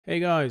Hey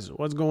guys,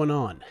 what's going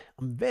on?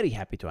 I'm very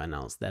happy to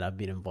announce that I've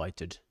been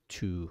invited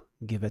to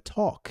give a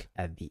talk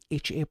at the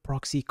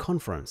HAProxy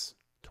Conference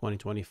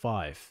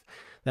 2025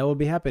 that will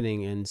be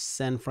happening in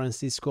San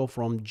Francisco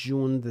from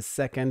June the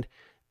 2nd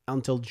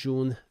until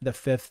June the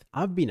 5th.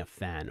 I've been a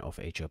fan of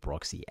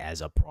HAProxy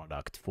as a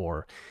product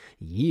for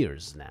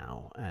years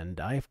now, and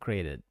I've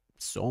created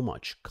so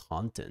much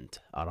content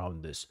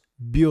around this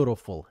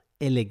beautiful,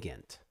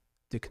 elegant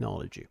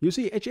technology. You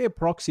see,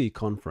 HAProxy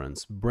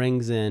Conference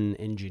brings in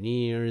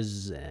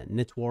engineers,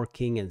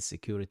 networking and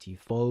security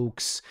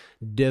folks,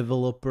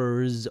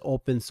 developers,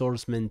 open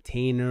source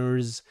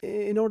maintainers,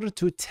 in order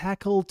to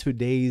tackle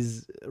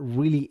today's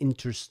really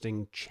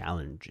interesting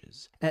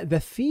challenges.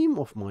 The theme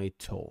of my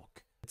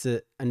talk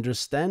is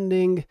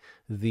understanding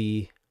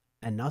the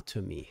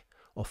anatomy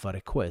of a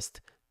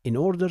request in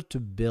order to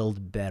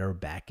build better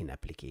backend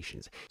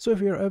applications. So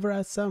if you're ever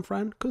at San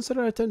Fran,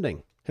 consider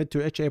attending. Head to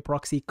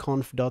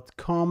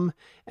HAProxyConf.com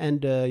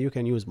and you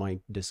can use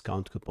my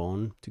discount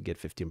coupon to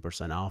get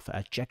 15% off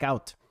at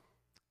checkout.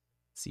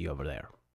 See you over there.